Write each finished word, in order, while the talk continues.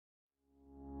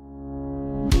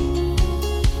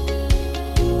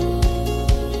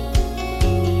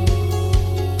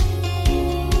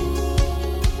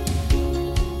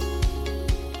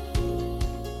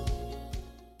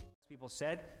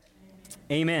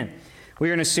Amen. We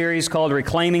are in a series called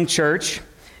Reclaiming Church,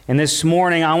 and this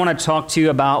morning I want to talk to you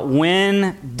about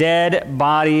when dead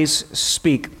bodies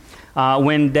speak.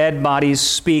 When dead bodies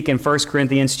speak in 1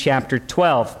 Corinthians chapter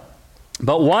 12.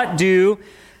 But what do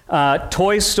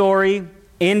Toy Story,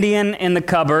 Indian in the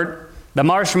Cupboard, the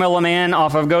Marshmallow Man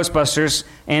off of Ghostbusters,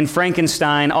 and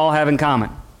Frankenstein all have in common?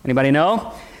 Anybody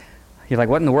know? You're like,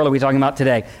 what in the world are we talking about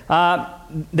today?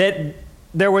 That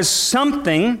there was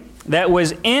something that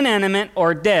was inanimate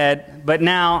or dead, but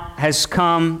now has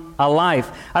come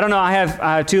alive. I don't know, I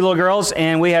have two little girls,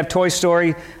 and we have Toy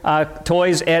Story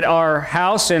toys at our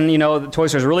house, and the Toy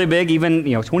Story is really big, even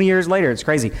 20 years later. It's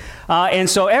crazy. And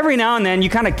so every now and then, you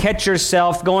kind of catch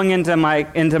yourself going into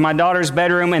my daughter's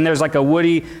bedroom, and there's like a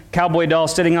Woody cowboy doll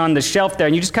sitting on the shelf there,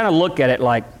 and you just kind of look at it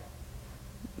like,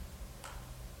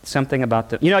 something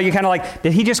about you kind of like,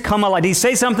 did he just come alive? Did he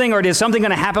say something, or is something going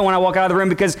to happen when I walk out of the room?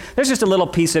 Because there's just a little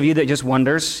piece of you that just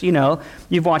wonders,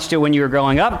 you've watched it when you were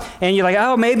growing up, and you're like,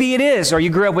 oh, maybe it is. Or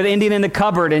you grew up with Indian in the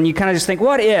Cupboard, and you kind of just think,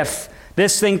 what if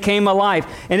this thing came alive?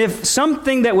 And if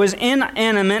something that was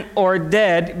inanimate or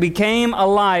dead became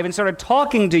alive and started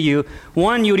talking to you,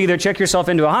 one, you would either check yourself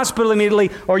into a hospital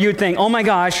immediately, or you'd think, oh my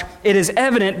gosh, it is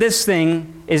evident this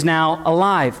thing is now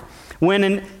alive. When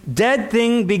a dead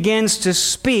thing begins to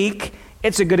speak,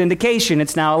 it's a good indication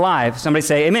it's now alive. Somebody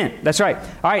say amen. That's right.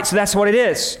 All right, so that's what it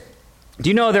is. Do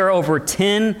you know there are over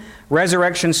 10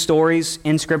 resurrection stories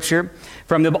in Scripture?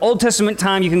 From the Old Testament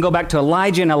time, you can go back to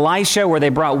Elijah and Elisha, where they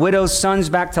brought widows' sons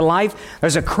back to life.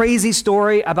 There's a crazy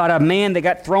story about a man that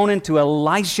got thrown into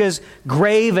Elisha's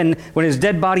grave, and when his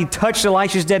dead body touched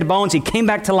Elisha's dead bones, he came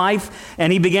back to life,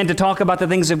 and he began to talk about the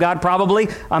things of God, probably.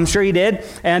 I'm sure he did.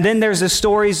 And then there's the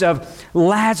stories of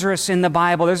Lazarus in the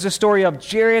Bible. There's the story of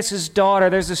Jairus' daughter.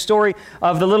 There's the story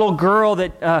of the little girl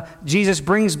that Jesus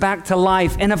brings back to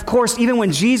life. And of course, even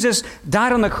when Jesus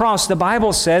died on the cross, the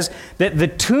Bible says that the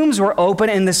tombs were open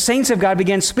and the saints of God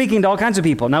began speaking to all kinds of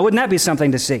people. Now, wouldn't that be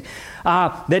something to see?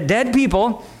 That dead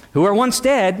people who were once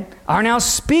dead are now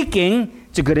speaking.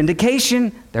 It's a good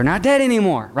indication they're not dead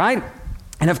anymore, right?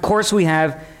 And of course, we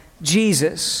have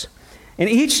Jesus. And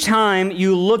each time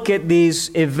you look at these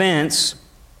events,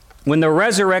 when the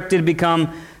resurrected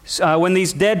when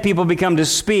these dead people become to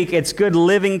speak, it's good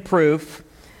living proof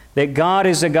that God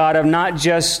is a God of not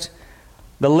just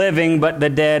the living, but the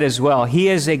dead as well. He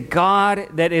is a God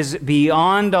that is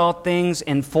beyond all things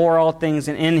and for all things,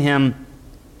 and in Him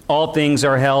all things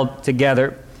are held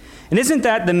together. And isn't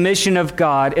that the mission of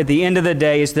God at the end of the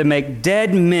day, is to make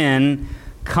dead men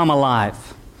come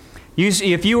alive?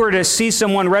 If you were to see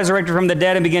someone resurrected from the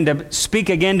dead and begin to speak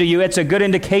again to you, it's a good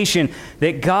indication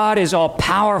that God is all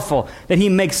powerful, that He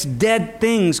makes dead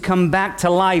things come back to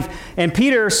life. And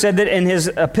Peter said that in his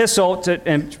epistle,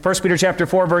 in 1 Peter chapter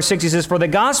 4, verse 6, he says, "For the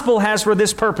gospel has for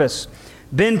this purpose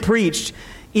been preached,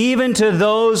 even to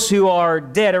those who are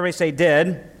dead," everybody say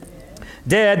dead,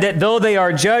 dead, that though they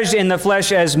are judged in the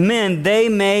flesh as men, they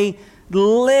may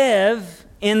live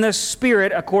in the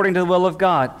Spirit according to the will of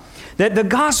God. That the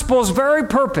gospel's very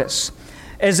purpose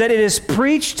is that it is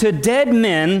preached to dead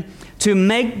men to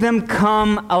make them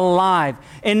come alive.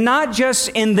 And not just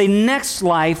in the next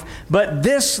life, but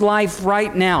this life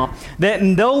right now. That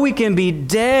though we can be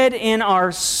dead in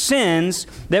our sins,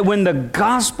 that when the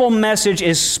gospel message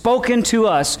is spoken to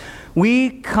us, we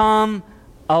come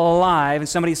alive. And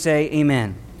somebody say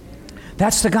amen.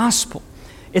 That's the gospel.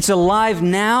 It's alive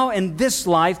now in this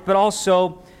life, but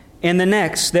also in the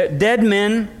next. That dead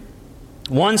men,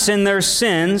 once in their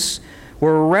sins,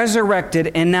 were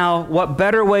resurrected, and now what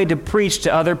better way to preach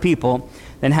to other people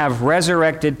than have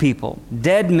resurrected people,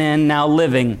 dead men now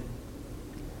living,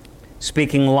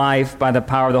 speaking life by the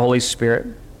power of the Holy Spirit.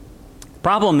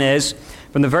 Problem is,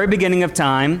 from the very beginning of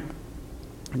time,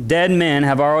 dead men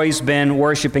have always been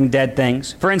worshiping dead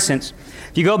things. For instance,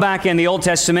 if you go back in the Old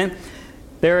Testament,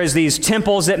 there is these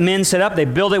temples that men set up. They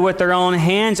build it with their own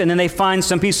hands, and then they find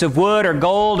some piece of wood or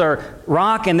gold or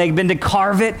rock, and they begin to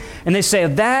carve it, and they say,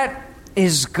 that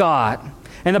is God.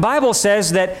 And the Bible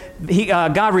says that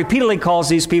God repeatedly calls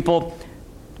these people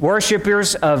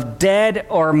worshipers of dead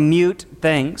or mute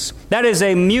things. That is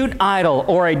a mute idol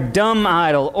or a dumb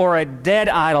idol or a dead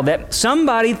idol that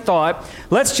somebody thought,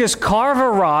 let's just carve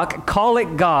a rock, call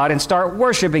it God, and start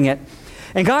worshiping it.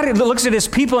 And God looks at His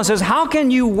people and says, how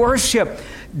can you worship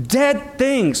dead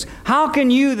things? How can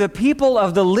you, the people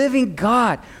of the living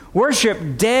God,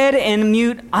 worship dead and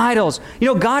mute idols. You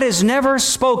know, God has never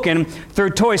spoken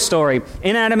through Toy Story,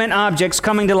 inanimate objects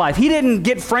coming to life. He didn't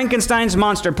get Frankenstein's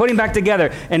monster, put him back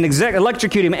together, and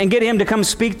electrocute him and get him to come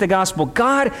speak the gospel.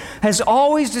 God has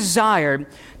always desired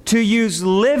to use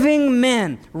living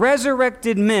men,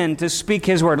 resurrected men, to speak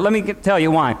His word. Let me tell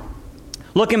you why.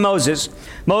 Look at Moses.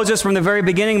 Moses, from the very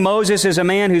beginning, Moses is a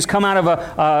man who's come out of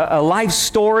a life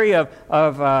story of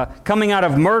coming out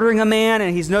of murdering a man,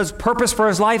 and he knows purpose for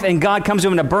his life, and God comes to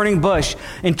him in a burning bush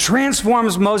and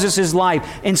transforms Moses' life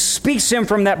and speaks him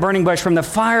from that burning bush, from the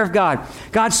fire of God.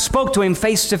 God spoke to him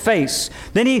face to face.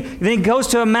 Then he goes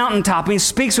to a mountaintop, and he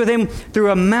speaks with him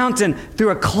through a mountain, through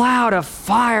a cloud of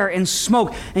fire and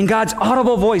smoke, and God's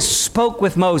audible voice spoke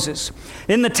with Moses.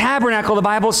 In the tabernacle, the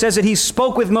Bible says that he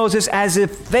spoke with Moses as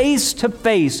if face to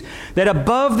face, that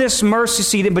above this mercy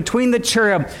seat and between the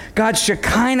cherub, God's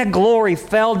Shekinah glory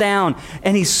fell down,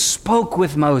 and he spoke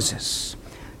with Moses.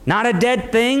 Not a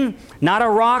dead thing, not a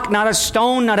rock, not a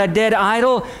stone, not a dead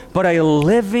idol, but a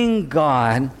living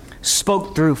God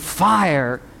spoke through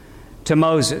fire to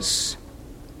Moses.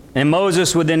 And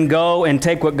Moses would then go and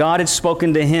take what God had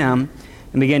spoken to him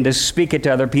and begin to speak it to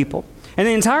other people. In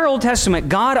the entire Old Testament,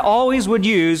 God always would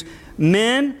use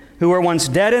men who were once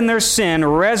dead in their sin,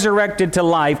 resurrected to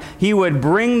life. He would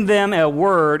bring them a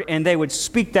word, and they would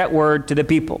speak that word to the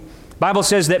people. The Bible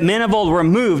says that men of old were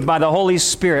moved by the Holy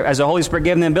Spirit. As the Holy Spirit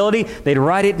gave them the ability, they'd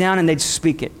write it down and they'd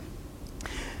speak it.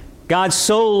 God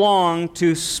so longed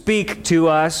to speak to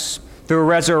us through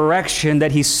resurrection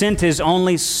that He sent His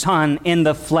only Son in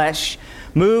the flesh,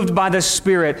 moved by the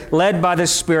Spirit, led by the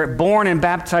Spirit, born and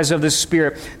baptized of the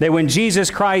Spirit, that when Jesus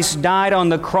Christ died on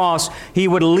the cross, He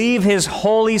would leave His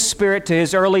Holy Spirit to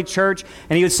His early church,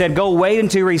 and He would say, go wait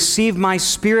until you receive my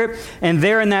Spirit. And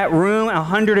there in that room,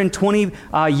 120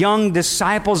 young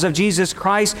disciples of Jesus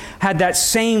Christ had that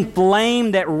same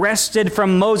flame that rested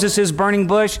from Moses' burning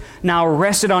bush, now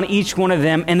rested on each one of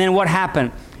them. And then what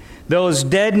happened? Those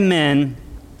dead men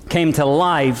came to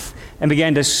life and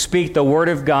began to speak the Word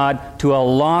of God to a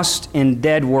lost and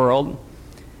dead world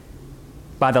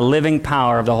by the living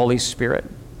power of the Holy Spirit.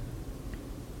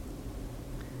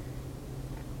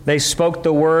 They spoke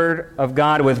the Word of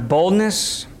God with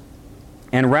boldness,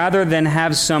 and rather than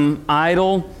have some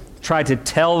idol try to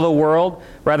tell the world,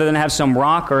 rather than have some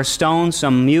rock or stone,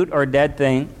 some mute or dead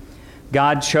thing,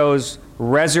 God chose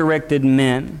resurrected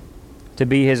men to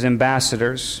be His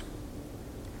ambassadors.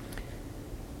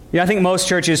 I think most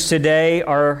churches today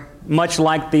are much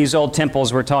like these old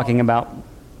temples we're talking about,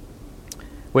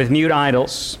 with mute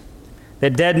idols.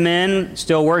 That dead men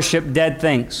still worship dead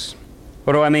things.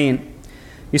 What do I mean?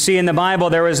 You see, in the Bible,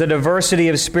 there was a diversity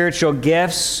of spiritual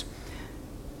gifts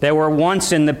that were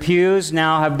once in the pews,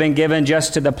 now have been given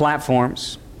just to the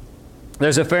platforms.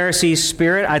 There's a Pharisee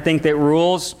spirit, I think, that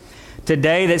rules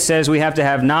today, that says we have to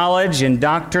have knowledge and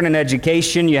doctrine and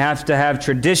education. You have to have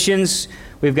traditions.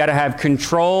 We've got to have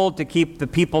control to keep the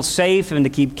people safe and to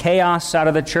keep chaos out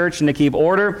of the church and to keep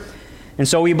order. And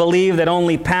so we believe that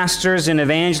only pastors and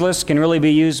evangelists can really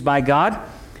be used by God.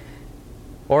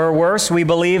 Or worse, we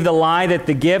believe the lie that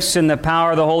the gifts and the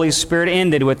power of the Holy Spirit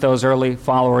ended with those early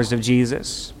followers of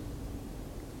Jesus.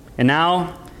 And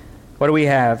now, what do we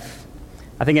have?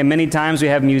 I think at many times we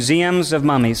have museums of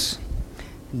mummies,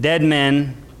 dead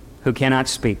men who cannot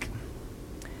speak,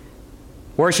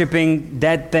 worshiping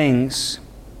dead things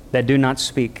that do not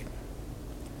speak.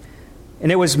 And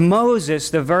it was Moses,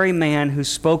 the very man who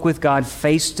spoke with God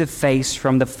face to face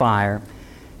from the fire.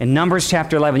 In Numbers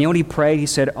chapter 11, you know what he prayed? He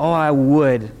said, "Oh, I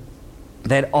would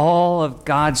that all of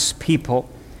God's people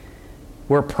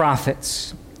were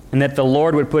prophets, and that the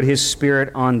Lord would put His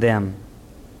Spirit on them."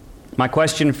 My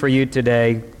question for you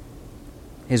today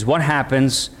is, what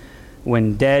happens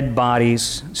when dead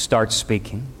bodies start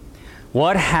speaking?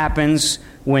 What happens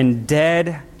when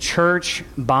dead church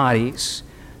bodies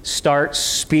start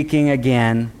speaking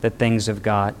again the things of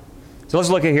God? So let's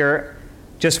look at here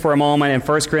just for a moment in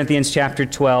 1 Corinthians chapter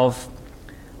 12.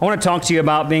 I want to talk to you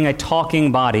about being a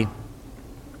talking body,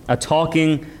 a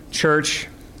talking church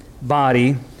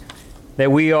body,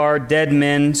 that we are dead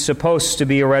men supposed to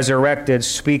be resurrected,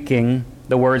 speaking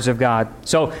the words of God.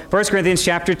 So 1 Corinthians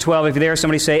chapter 12, if you're there,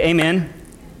 somebody say amen.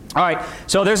 All right,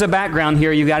 so there's a background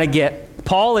here you've got to get.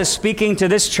 Paul is speaking to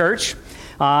this church.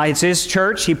 It's his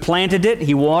church. He planted it.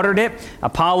 He watered it.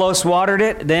 Apollos watered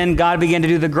it. Then God began to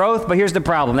do the growth. But here's the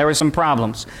problem. There were some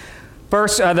problems.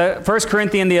 The First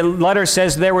Corinthian, the letter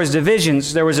says there was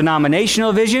divisions. There was a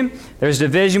denominational division. There's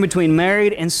division between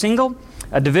married and single.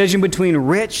 a division between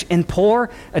rich and poor,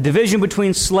 a division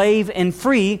between slave and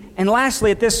free, and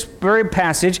lastly, at this very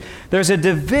passage, there's a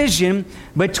division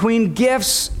between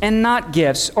gifts and not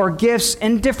gifts, or gifts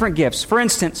and different gifts. For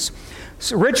instance,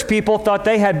 rich people thought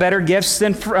they had better gifts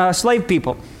than slave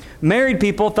people. Married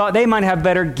people thought they might have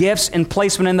better gifts and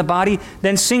placement in the body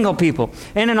than single people,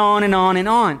 and on and on and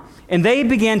on. And they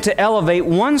began to elevate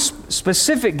one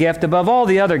specific gift above all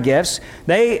the other gifts.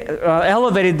 They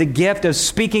elevated the gift of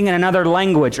speaking in another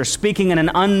language, or speaking in an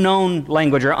unknown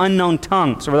language or unknown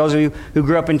tongue. So for those of you who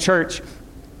grew up in church.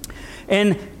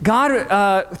 And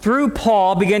God, through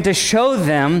Paul, began to show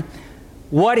them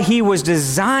what he was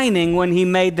designing when he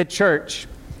made the church.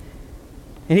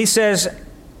 And he says,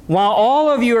 while all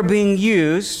of you are being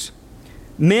used,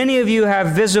 many of you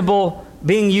have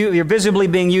you're visibly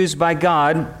being used by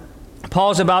God.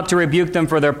 Paul's about to rebuke them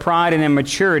for their pride and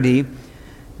immaturity,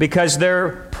 because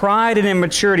their pride and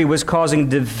immaturity was causing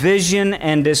division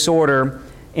and disorder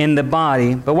in the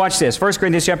body. But watch this. 1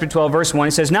 Corinthians chapter 12, verse 1,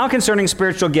 it says, now concerning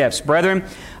spiritual gifts, brethren,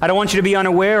 I don't want you to be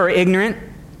unaware or ignorant.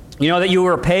 You know that you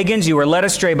were pagans. You were led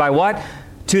astray by what?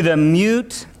 To the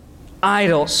mute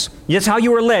idols. That's how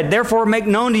you were led. Therefore, make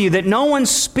known to you that no one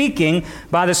speaking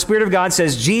by the Spirit of God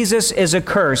says Jesus is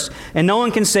accursed, and no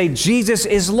one can say Jesus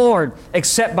is Lord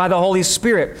except by the Holy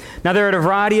Spirit. Now there are a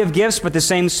variety of gifts, but the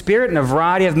same Spirit, and a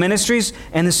variety of ministries,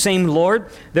 and the same Lord.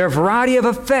 There are a variety of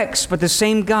effects, but the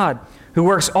same God, who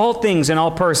works all things in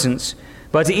all persons.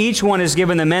 But to each one is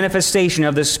given the manifestation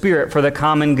of the Spirit for the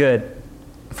common good.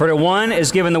 For to one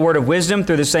is given the word of wisdom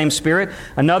through the same Spirit,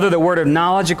 another the word of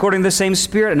knowledge according to the same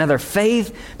Spirit, another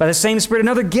faith by the same Spirit,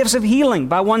 another gifts of healing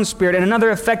by one Spirit, and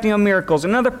another effecting of miracles,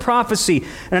 another prophecy,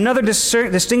 and another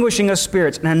distinguishing of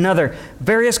spirits, and another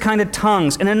various kind of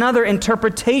tongues, and another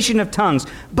interpretation of tongues.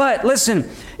 But listen,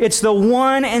 it's the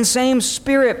one and same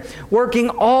Spirit working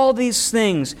all these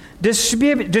things,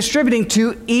 distributing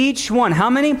to each one. How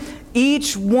many?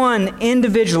 Each one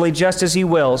individually, just as He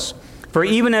wills. For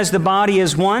even as the body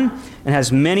is one and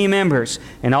has many members,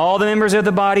 and all the members of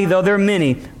the body, though they're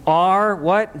many, are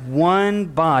what? One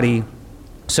body.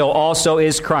 So also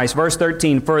is Christ. Verse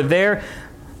 13, for there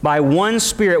by one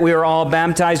Spirit we are all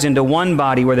baptized into one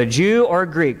body, whether Jew or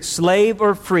Greek, slave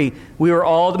or free, we were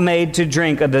all made to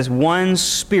drink of this one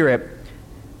Spirit.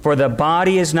 For the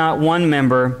body is not one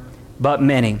member, but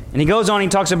many. And he goes on, he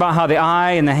talks about how the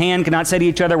eye and the hand cannot say to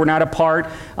each other, we're not apart,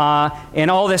 and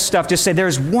all this stuff. Just say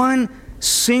there's one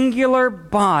singular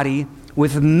body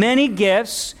with many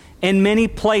gifts in many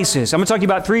places. I'm going to talk to you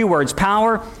about three words: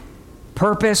 power,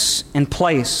 purpose, and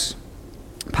place.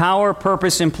 Power,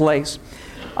 purpose, and place.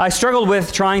 I struggled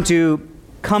with trying to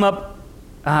come up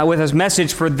with a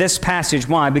message for this passage.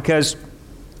 Why? Because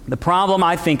the problem,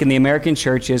 I think, in the American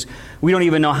church is we don't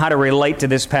even know how to relate to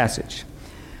this passage.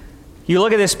 You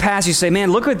look at this passage, you say,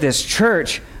 man, look at this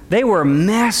church. They were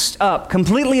messed up,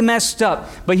 completely messed up.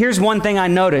 But here's one thing I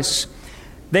noticed.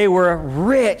 They were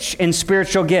rich in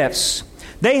spiritual gifts.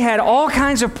 They had all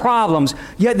kinds of problems,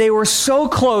 yet they were so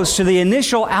close to the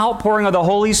initial outpouring of the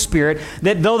Holy Spirit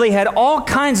that though they had all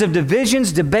kinds of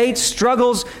divisions, debates,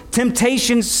 struggles,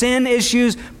 temptations, sin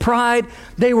issues, pride,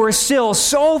 they were still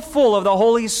so full of the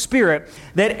Holy Spirit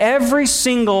that every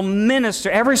single minister,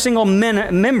 every single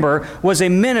member was a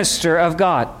minister of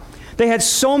God. They had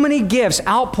so many gifts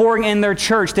outpouring in their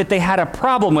church that they had a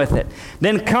problem with it.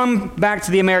 Then come back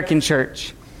to the American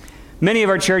church. Many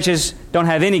of our churches don't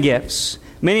have any gifts.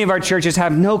 Many of our churches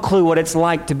have no clue what it's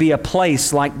like to be a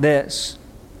place like this.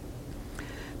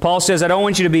 Paul says, I don't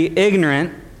want you to be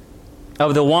ignorant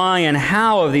of the why and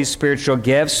how of these spiritual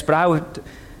gifts, but I would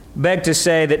beg to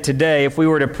say that today, if we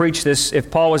were to preach this,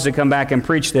 if Paul was to come back and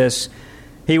preach this,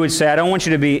 he would say, I don't want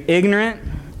you to be ignorant,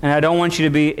 and I don't want you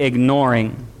to be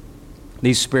ignoring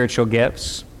these spiritual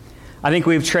gifts. I think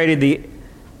we've traded the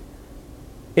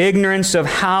ignorance of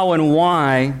how and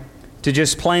why to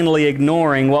just plainly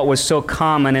ignoring what was so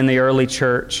common in the early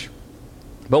church.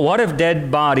 But what if dead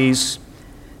bodies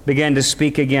began to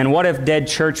speak again? What if dead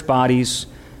church bodies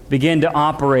begin to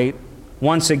operate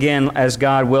once again as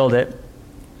God willed it?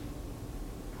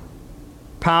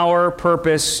 Power,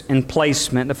 purpose, and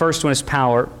placement. The first one is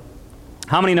power.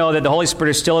 How many know that the Holy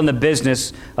Spirit is still in the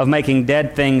business of making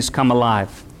dead things come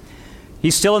alive?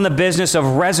 He's still in the business of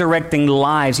resurrecting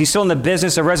lives. He's still in the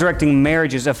business of resurrecting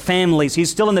marriages, of families.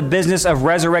 He's still in the business of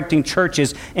resurrecting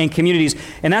churches and communities.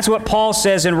 And that's what Paul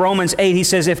says in Romans 8. He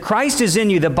says, if Christ is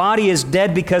in you, the body is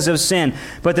dead because of sin,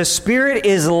 but the Spirit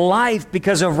is life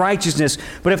because of righteousness.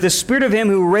 But if the Spirit of him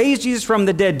who raised Jesus from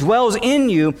the dead dwells in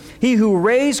you, he who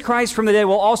raised Christ from the dead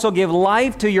will also give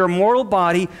life to your mortal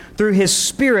body through his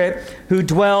Spirit who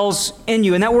dwells in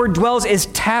you. And that word dwells is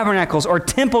tabernacles or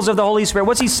temples of the Holy Spirit.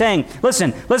 What's he saying?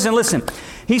 Listen.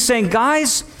 He's saying,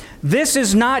 guys, this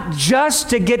is not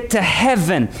just to get to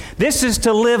heaven. This is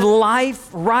to live life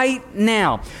right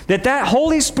now. That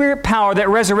Holy Spirit power that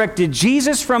resurrected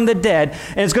Jesus from the dead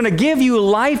and is going to give you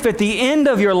life at the end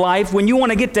of your life when you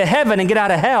want to get to heaven and get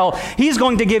out of hell. He's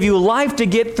going to give you life to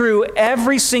get through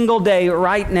every single day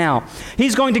right now.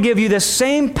 He's going to give you the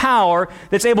same power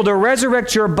that's able to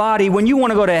resurrect your body when you want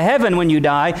to go to heaven when you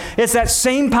die. It's that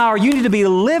same power you need to be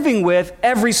living with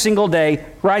every single day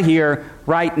right here,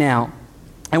 right now.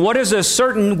 And what is a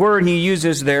certain word he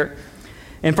uses there?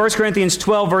 In 1 Corinthians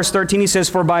 12, verse 13, he says,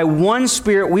 for by one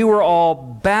Spirit we were all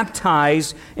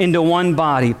baptized into one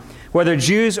body, whether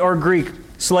Jews or Greek,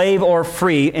 slave or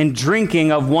free, in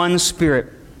drinking of one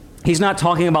Spirit. He's not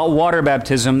talking about water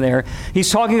baptism there. He's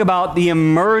talking about the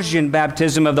immersion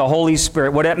baptism of the Holy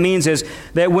Spirit. What that means is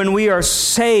that when we are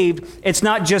saved, it's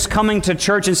not just coming to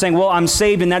church and saying, well, I'm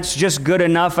saved and that's just good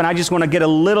enough and I just want to get a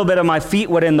little bit of my feet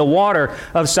wet in the water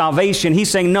of salvation.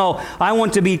 He's saying, no, I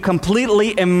want to be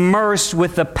completely immersed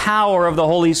with the power of the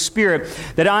Holy Spirit,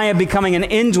 that I am becoming an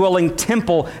indwelling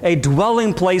temple, a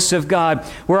dwelling place of God,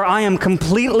 where I am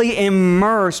completely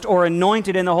immersed or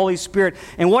anointed in the Holy Spirit.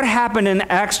 And what happened in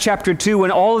Acts chapter 2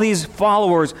 when all of these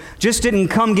followers just didn't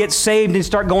come get saved and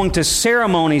start going to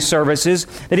ceremony services.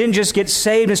 They didn't just get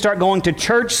saved and start going to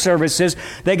church services.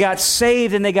 They got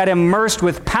saved and they got immersed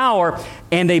with power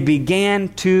and they began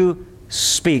to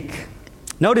speak.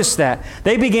 Notice that.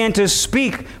 They began to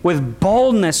speak with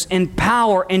boldness and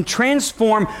power and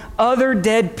transform other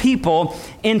dead people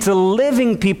into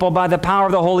living people by the power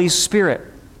of the Holy Spirit.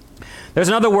 There's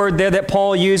another word there that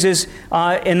Paul uses,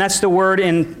 and that's the word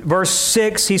in verse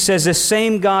 6. He says, the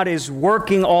same God is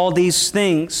working all these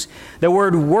things. The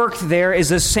word work there is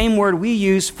the same word we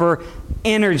use for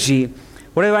energy.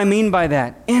 What do I mean by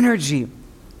that? Energy.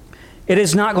 It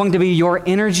is not going to be your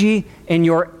energy and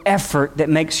your effort that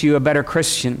makes you a better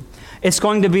Christian. It's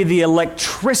going to be the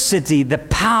electricity, the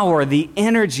power, the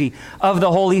energy of the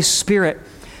Holy Spirit.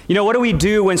 You know, what do we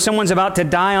do when someone's about to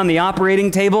die on the operating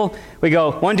table? We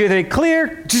go, 1, 2, 3,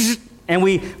 clear, and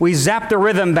we zap the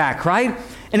rhythm back, right?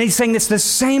 And he's saying it's the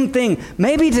same thing.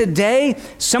 Maybe today,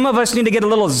 some of us need to get a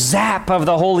little zap of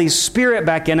the Holy Spirit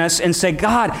back in us and say,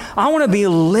 God, I want to be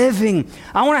living.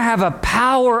 I want to have a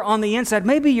power on the inside.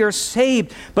 Maybe you're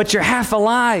saved, but you're half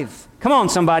alive. Come on,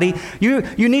 somebody. You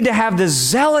need to have the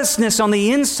zealousness on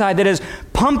the inside that is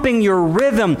pumping your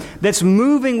rhythm, that's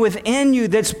moving within you,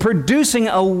 that's producing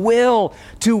a will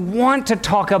to want to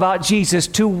talk about Jesus,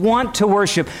 to want to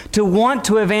worship, to want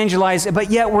to evangelize,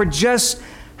 but yet we're just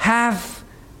half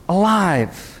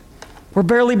alive. We're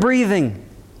barely breathing.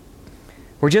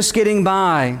 We're just getting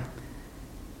by.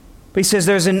 But he says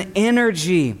there's an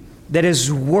energy that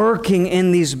is working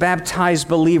in these baptized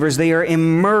believers. They are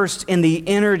immersed in the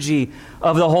energy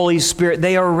of the Holy Spirit.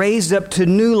 They are raised up to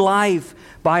new life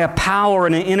by a power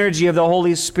and an energy of the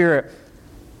Holy Spirit.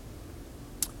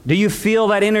 Do you feel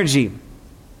that energy?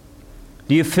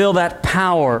 Do you feel that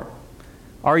power?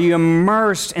 Are you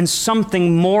immersed in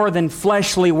something more than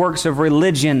fleshly works of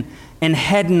religion and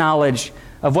head knowledge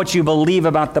of what you believe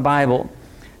about the Bible?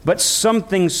 But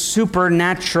something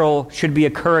supernatural should be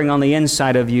occurring on the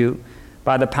inside of you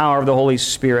by the power of the Holy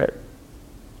Spirit.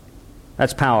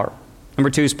 That's power.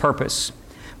 Number 2 is purpose.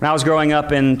 When I was growing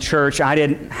up in church, I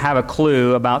didn't have a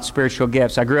clue about spiritual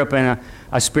gifts. I grew up in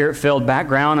a spirit-filled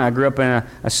background. I grew up in a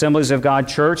Assemblies of God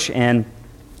church, and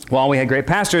while we had great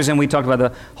pastors and we talked about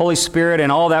the Holy Spirit and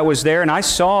all that was there, and I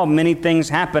saw many things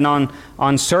happen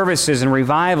on services and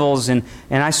revivals, and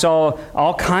I saw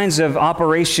all kinds of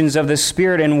operations of the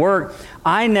Spirit and work.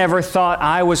 I never thought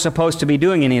I was supposed to be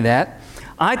doing any of that.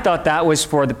 I thought that was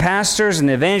for the pastors and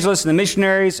the evangelists and the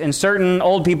missionaries and certain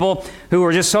old people who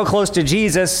were just so close to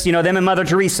Jesus, you know, them and Mother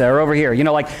Teresa are over here. You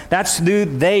know, like that's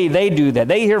they do that.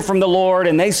 They hear from the Lord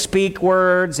and they speak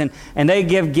words and they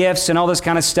give gifts and all this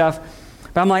kind of stuff.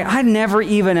 But I'm like, I never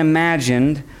even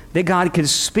imagined that God could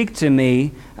speak to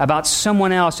me about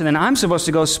someone else, and then I'm supposed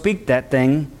to go speak that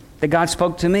thing that God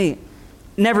spoke to me.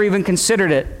 Never even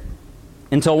considered it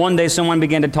until one day someone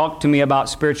began to talk to me about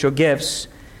spiritual gifts.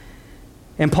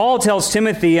 And Paul tells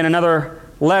Timothy in another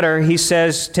letter, he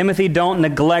says, Timothy, don't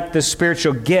neglect the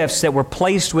spiritual gifts that were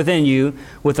placed within you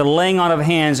with the laying on of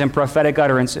hands and prophetic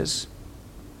utterances.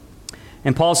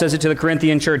 And Paul says it to the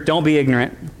Corinthian church, don't be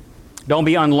ignorant. Don't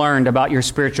be unlearned about your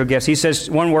spiritual gifts. He says,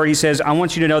 one word, he says, I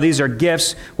want you to know these are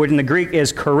gifts, which in the Greek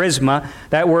is charisma.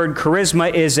 That word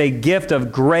charisma is a gift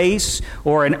of grace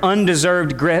or an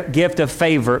undeserved gift of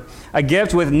favor. A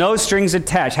gift with no strings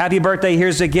attached. Happy birthday,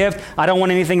 here's a gift. I don't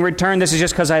want anything returned. This is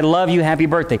just because I love you. Happy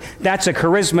birthday. That's a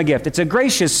charisma gift. It's a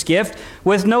gracious gift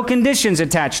with no conditions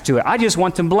attached to it. I just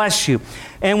want to bless you.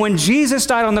 And when Jesus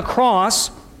died on the cross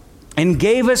and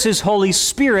gave us His Holy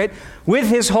Spirit, with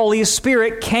His Holy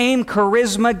Spirit came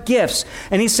charisma gifts.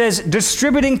 And he says,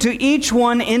 distributing to each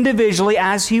one individually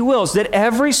as He wills, that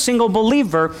every single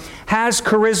believer has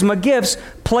charisma gifts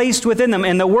placed within them.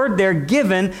 And the word there,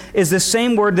 given, is the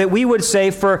same word that we would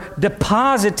say for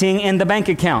depositing in the bank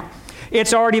account.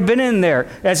 It's already been in there.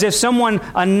 As if someone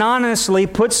anonymously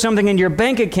puts something in your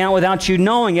bank account without you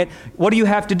knowing it. What do you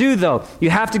have to do, though? You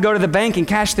have to go to the bank and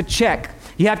cash the check.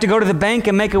 You have to go to the bank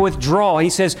and make a withdrawal.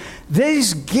 He says,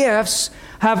 these gifts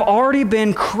have already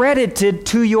been credited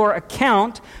to your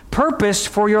account, purposed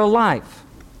for your life.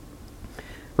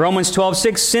 Romans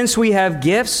 12:6, since we have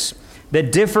gifts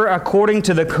that differ according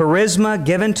to the charisma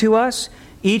given to us,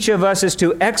 each of us is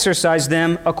to exercise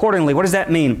them accordingly. What does that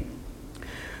mean?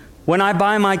 When I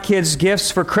buy my kids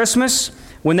gifts for Christmas,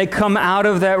 when they come out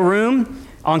of that room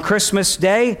on Christmas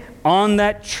Day, on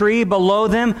that tree below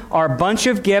them are a bunch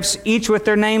of gifts, each with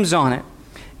their names on it.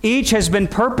 Each has been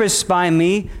purposed by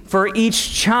me for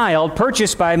each child,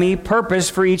 purchased by me,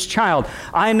 purposed for each child.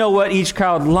 I know what each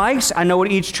child likes, I know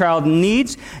what each child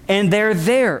needs, and they're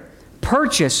there,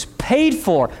 purchased, paid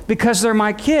for, because they're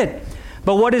my kid.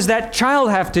 But what does that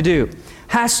child have to do?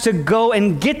 Has to go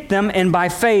and get them, and by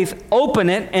faith, open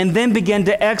it, and then begin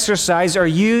to exercise or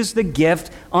use the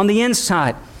gift on the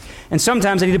inside. And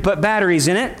sometimes I need to put batteries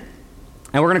in it,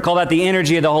 and we're going to call that the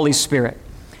energy of the Holy Spirit.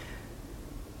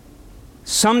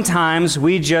 Sometimes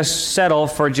we just settle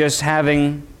for just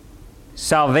having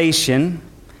salvation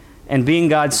and being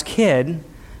God's kid,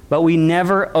 but we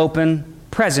never open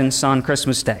presents on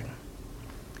Christmas Day.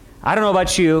 I don't know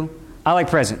about you, I like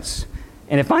presents.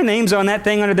 And if my name's on that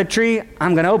thing under the tree,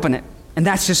 I'm going to open it. And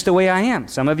that's just the way I am.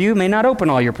 Some of you may not open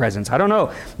all your presents. I don't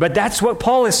know. But that's what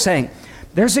Paul is saying.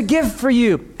 There's a gift for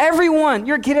you. Everyone,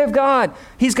 you're a kid of God.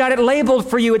 He's got it labeled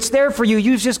for you. It's there for you.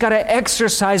 You've just got to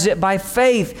exercise it by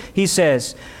faith, he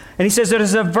says. And he says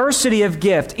there's a diversity of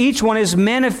gift. Each one is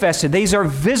manifested. These are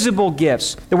visible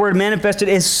gifts. The word manifested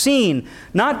is seen.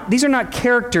 These are not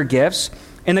character gifts.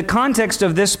 In the context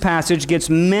of this passage gets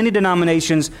many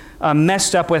denominations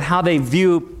messed up with how they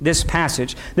view this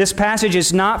passage. This passage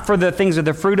is not for the things of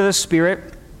the fruit of the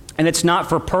Spirit, and it's not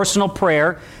for personal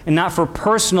prayer and not for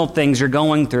personal things you're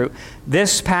going through.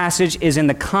 This passage is in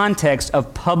the context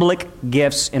of public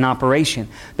gifts in operation.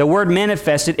 The word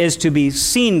manifested is to be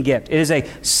seen gift. It is a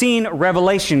seen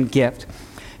revelation gift.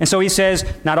 And so he says,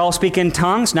 not all speak in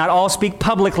tongues, not all speak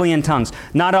publicly in tongues.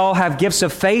 Not all have gifts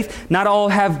of faith, not all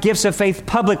have gifts of faith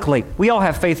publicly. We all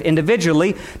have faith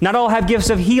individually. Not all have gifts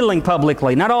of healing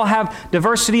publicly. Not all have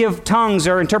diversity of tongues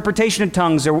or interpretation of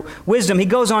tongues or wisdom. He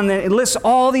goes on and lists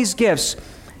all these gifts.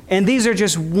 And these are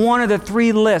just one of the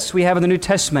 3 lists we have in the New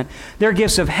Testament. There are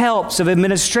gifts of helps, of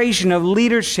administration, of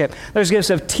leadership. There's gifts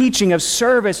of teaching, of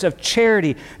service, of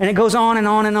charity. And it goes on and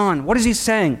on and on. What is he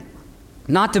saying?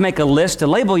 Not to make a list, to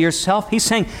label yourself. He's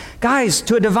saying, guys,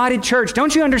 to a divided church,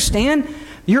 don't you understand?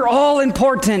 You're all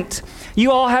important.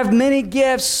 You all have many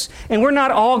gifts, and we're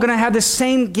not all going to have the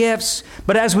same gifts.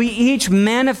 But as we each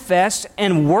manifest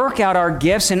and work out our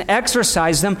gifts and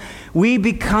exercise them, we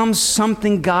become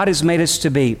something God has made us to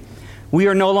be. We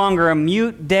are no longer a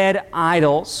mute, dead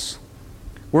idols.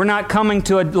 We're not coming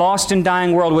to a lost and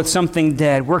dying world with something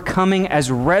dead. We're coming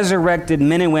as resurrected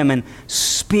men and women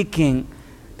speaking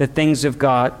the things of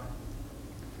God.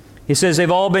 He says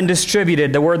they've all been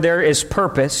distributed. The word there is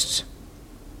purposed.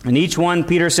 And each one,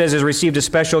 Peter says, has received a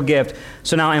special gift.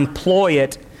 So now employ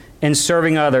it in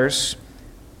serving others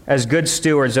as good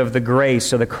stewards of the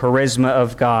grace, of the charisma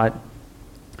of God.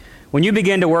 When you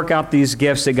begin to work out these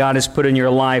gifts that God has put in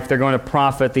your life, they're going to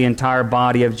profit the entire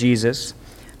body of Jesus.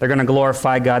 They're going to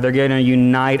glorify God. They're going to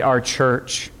unite our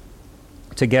church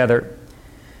together.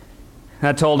 And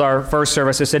I told our first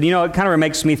service, I said, it kind of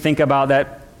makes me think about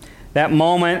that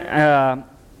moment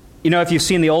You know, if you've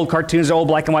seen the old cartoons, the old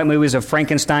black and white movies of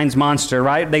Frankenstein's monster,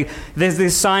 right?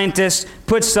 This scientist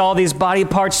puts all these body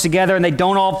parts together and they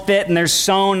don't all fit and they're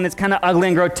sewn and it's kind of ugly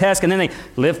and grotesque, and then they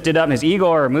lift it up in his ego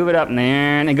or move it up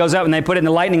and it goes up and they put it in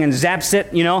the lightning and zaps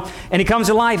it, you know, and he comes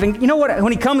to life. And you know what?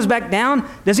 When he comes back down,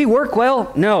 does he work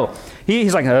well? No.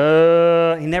 He's like,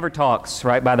 he never talks,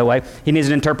 right, by the way. He needs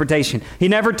an interpretation. He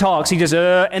never talks. He just,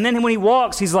 and then when he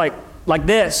walks, he's like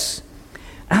this.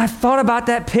 And I thought about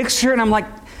that picture and I'm like,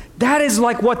 that is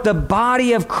like what the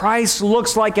body of Christ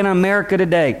looks like in America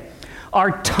today.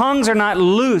 Our tongues are not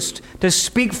loosed to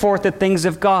speak forth the things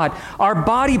of God. Our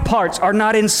body parts are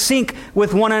not in sync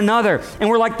with one another. And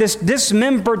we're like this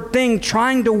dismembered thing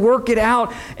trying to work it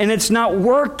out, and it's not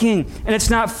working, and it's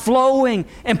not flowing.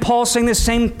 And Paul's saying the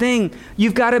same thing.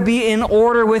 You've got to be in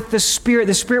order with the Spirit.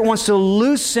 The Spirit wants to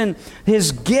loosen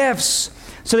His gifts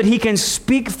so that He can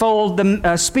speak forth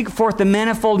the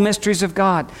manifold mysteries of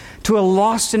God to a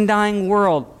lost and dying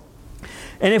world.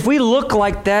 And if we look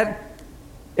like that,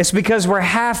 it's because we're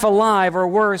half alive, or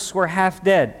worse, we're half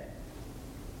dead.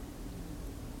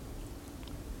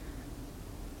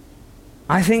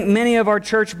 I think many of our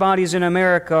church bodies in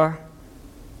America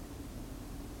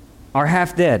are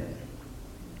half dead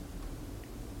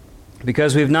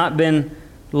because we've not been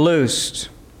loosed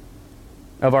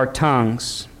of our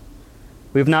tongues.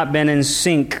 We've not been in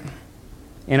sync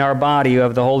in our body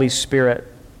of the Holy Spirit.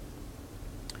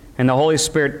 And the Holy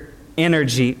Spirit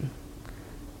energy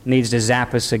needs to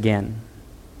zap us again.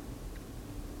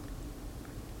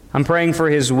 I'm praying for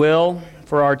His will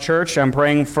for our church. I'm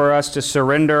praying for us to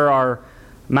surrender our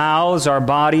mouths, our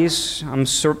bodies. I'm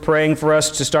praying for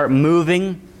us to start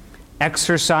moving,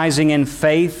 exercising in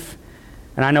faith.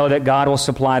 And I know that God will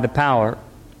supply the power.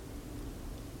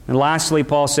 And lastly,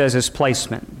 Paul says, His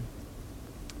placement.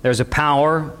 There's a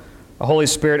power, a Holy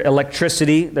Spirit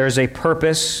electricity. There's a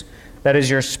purpose. That is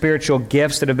your spiritual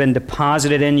gifts that have been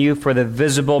deposited in you for the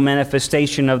visible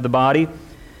manifestation of the body.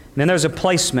 And then there's a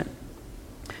placement.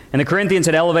 And the Corinthians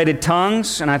had elevated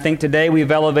tongues, and I think today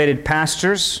we've elevated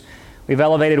pastors, we've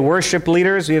elevated worship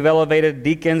leaders, we've elevated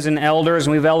deacons and elders,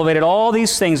 and we've elevated all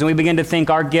these things, and we begin to think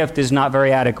our gift is not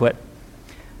very adequate.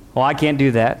 Well, I can't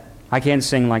do that. I can't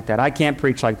sing like that. I can't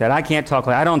preach like that. I can't talk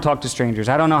like that. I don't talk to strangers.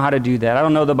 I don't know how to do that. I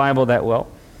don't know the Bible that well.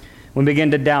 We begin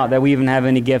to doubt that we even have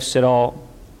any gifts at all.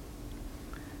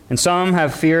 And some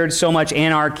have feared so much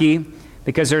anarchy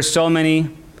because there's so many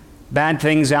bad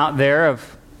things out there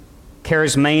of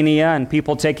charismania and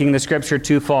people taking the Scripture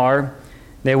too far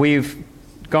that we've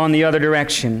gone the other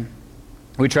direction.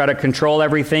 We try to control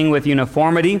everything with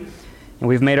uniformity, and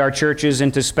we've made our churches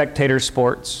into spectator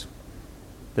sports.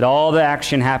 That all the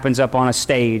action happens up on a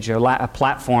stage, a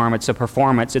platform, it's a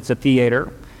performance, it's a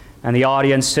theater, and the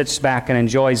audience sits back and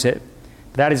enjoys it.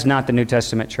 That is not the New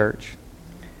Testament church.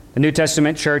 The New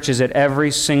Testament church is that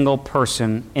every single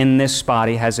person in this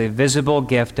body has a visible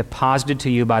gift deposited to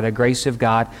you by the grace of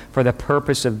God for the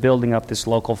purpose of building up this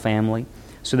local family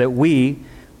so that we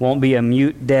won't be a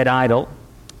mute, dead idol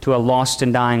to a lost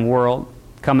and dying world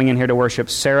coming in here to worship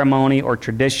ceremony or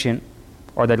tradition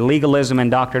or the legalism and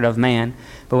doctrine of man.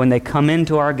 But when they come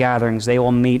into our gatherings, they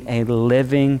will meet a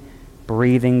living,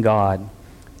 breathing God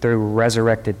through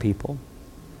resurrected people.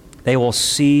 They will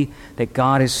see that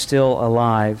God is still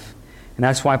alive. And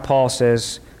that's why Paul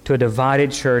says to a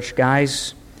divided church,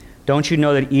 guys, don't you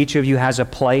know that each of you has a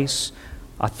place,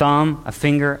 a thumb, a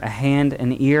finger, a hand,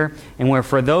 an ear? And where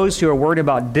for those who are worried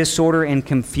about disorder and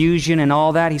confusion and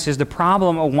all that, he says the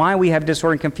problem of why we have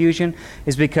disorder and confusion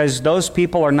is because those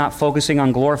people are not focusing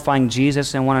on glorifying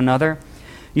Jesus and one another.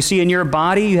 You see, in your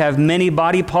body, you have many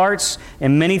body parts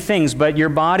and many things, but your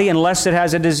body, unless it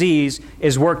has a disease,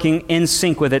 is working in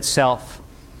sync with itself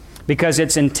because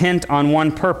it's intent on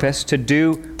one purpose to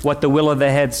do what the will of the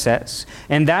head says.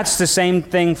 And that's the same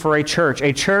thing for a church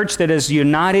that is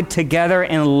united together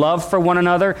in love for one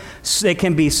another. It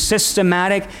can be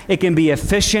systematic, it can be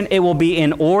efficient, it will be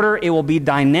in order, it will be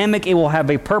dynamic, it will have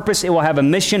a purpose, it will have a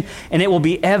mission, and it will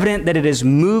be evident that it is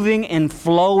moving and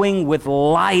flowing with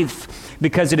life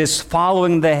because it is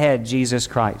following the head, Jesus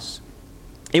Christ.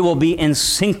 It will be in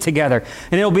sync together.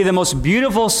 And it will be the most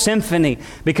beautiful symphony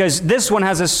because this one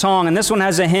has a song, and this one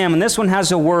has a hymn, and this one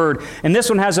has a word, and this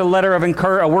one has a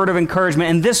word of encouragement,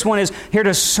 and this one is here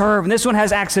to serve, and this one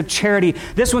has acts of charity.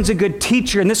 This one's a good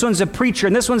teacher, and this one's a preacher,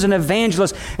 and this one's an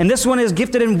evangelist, and this one is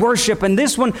gifted in worship, and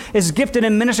this one is gifted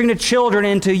in ministering to children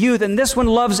and to youth, and this one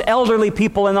loves elderly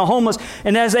people and the homeless.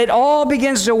 And as it all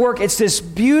begins to work, it's this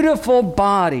beautiful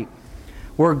body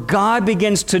where God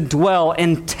begins to dwell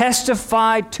and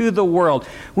testify to the world.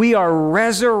 We are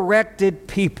resurrected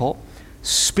people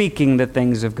speaking the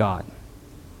things of God.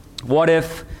 What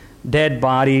if dead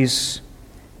bodies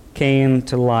came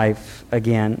to life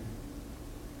again?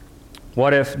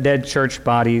 What if dead church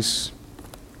bodies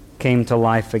came to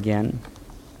life again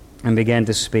and began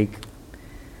to speak?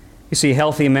 You see,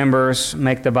 healthy members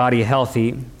make the body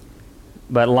healthy,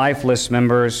 but lifeless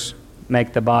members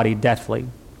make the body deathly.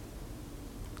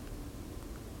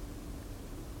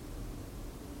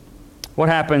 What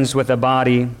happens with a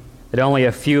body that only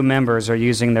a few members are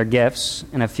using their gifts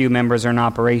and a few members are in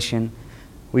operation?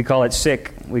 We call it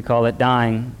sick. We call it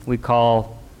dying. We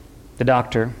call the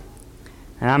doctor.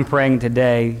 And I'm praying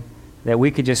today that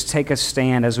we could just take a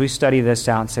stand as we study this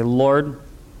out and say, Lord,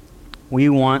 we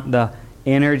want the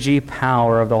energy,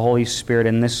 power of the Holy Spirit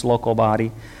in this local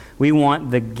body. We want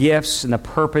the gifts and the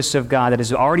purpose of God that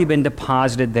has already been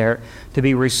deposited there to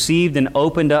be received and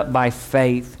opened up by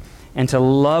faith, and to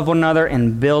love one another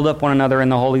and build up one another in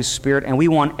the Holy Spirit. And we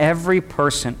want every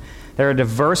person, there are a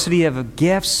diversity of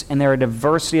gifts and there are a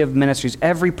diversity of ministries,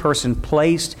 every person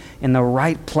placed in the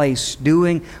right place,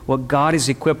 doing what God has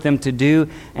equipped them to do,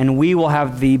 and we will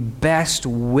have the best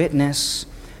witness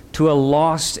to a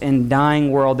lost and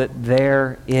dying world that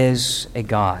there is a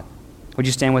God. Would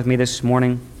you stand with me this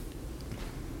morning?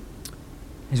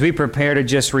 As we prepare to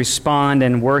just respond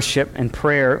and worship and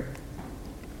prayer,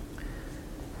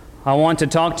 I want to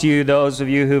talk to you, those of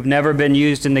you who've never been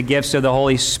used in the gifts of the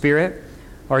Holy Spirit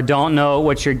or don't know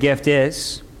what your gift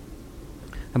is.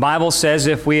 The Bible says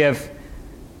if we have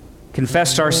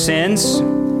confessed our sins,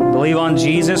 believe on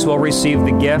Jesus, we'll receive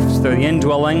the gift through the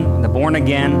indwelling, the born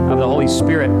again of the Holy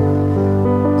Spirit.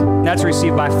 That's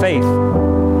received by faith.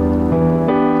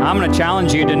 I'm going to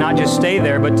challenge you to not just stay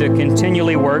there, but to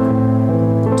continually work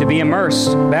to be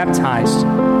immersed, baptized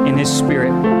in His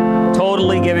Spirit,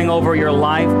 totally giving over your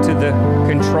life to the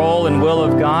control and will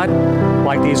of God,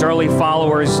 like these early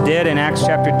followers did in Acts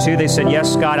chapter 2. They said,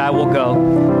 yes, God, I will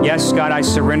go. Yes, God, I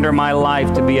surrender my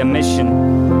life to be a mission,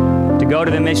 to go to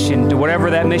the mission, to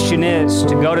whatever that mission is,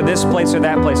 to go to this place or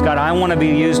that place. God, I want to be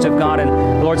used of God. And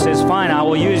the Lord says, fine, I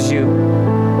will use you.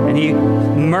 And He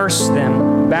immersed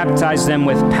them, baptized them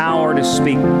with power to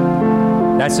speak.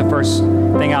 That's the first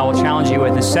thing I will challenge you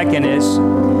with. The second is,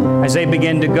 as they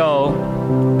begin to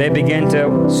go, they begin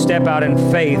to step out in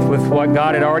faith with what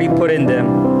God had already put in them.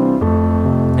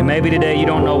 And maybe today you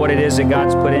don't know what it is that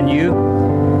God's put in you.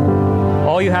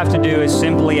 All you have to do is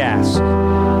simply ask.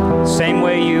 The same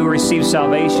way you receive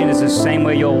salvation is the same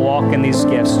way you'll walk in these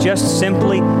gifts. Just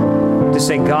simply to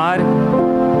say, God,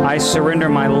 I surrender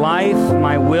my life,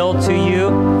 my will to you.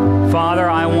 Father,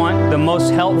 I want the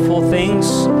most helpful things.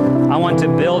 I want to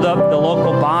build up the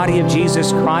local body of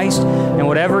Jesus Christ, and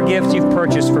whatever gift you've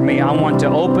purchased for me, I want to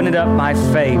open it up by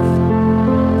faith.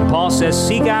 And Paul says,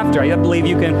 seek after. I believe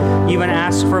you can even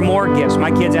ask for more gifts.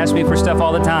 My kids ask me for stuff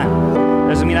all the time.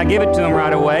 Doesn't mean I give it to them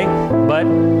right away, but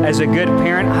as a good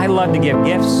parent, I love to give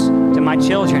gifts to my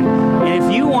children. And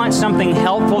if you want something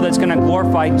helpful that's going to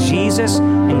glorify Jesus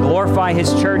and glorify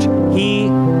His church, He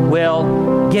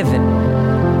will give it.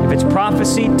 If it's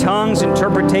prophecy, tongues,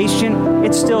 interpretation,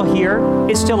 it's still here.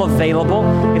 It's still available.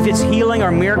 If it's healing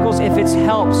or miracles, if it's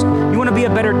helps, you want to be a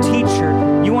better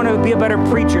teacher. You want to be a better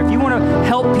preacher. If you want to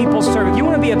help people serve, if you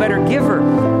want to be a better giver,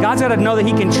 God's got to know that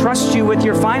He can trust you with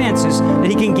your finances, that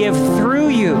He can give through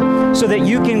you so that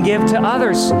you can give to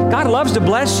others. God loves to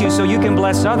bless you so you can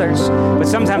bless others, but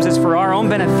sometimes it's for our own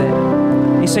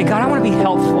benefit. You say, God, I want to be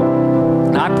helpful.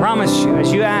 And I promise you,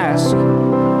 as you ask,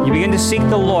 you begin to seek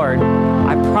the Lord,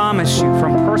 I promise you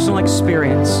from personal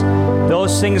experience,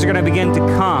 those things are going to begin to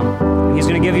come. He's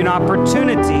going to give you an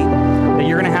opportunity that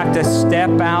you're going to have to step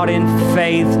out in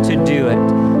faith to do it.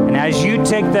 And as you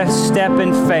take the step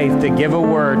in faith to give a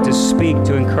word, to speak,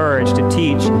 to encourage, to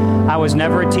teach, I was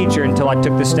never a teacher until I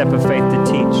took the step of faith to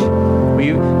teach.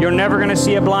 You're never going to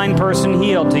see a blind person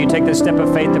healed till you take the step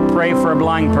of faith to pray for a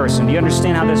blind person. Do you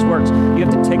understand how this works? You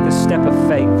have to take the step of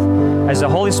faith. As the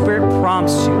Holy Spirit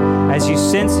prompts you, as you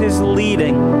sense His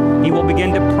leading, He will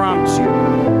begin to prompt you.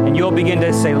 And you'll begin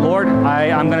to say, Lord,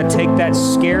 I'm going to take that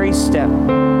scary step.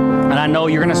 And I know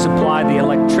you're going to supply the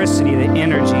electricity, the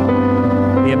energy,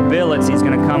 the ability is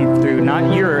going to come through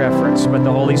not your efforts, but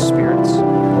the Holy Spirit's.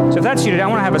 So if that's you today, I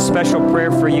want to have a special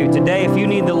prayer for you. Today, if you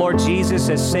need the Lord Jesus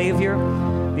as Savior,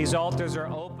 these altars are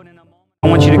open in a moment. I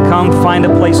want you to come find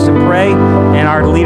a place to pray, and our leaders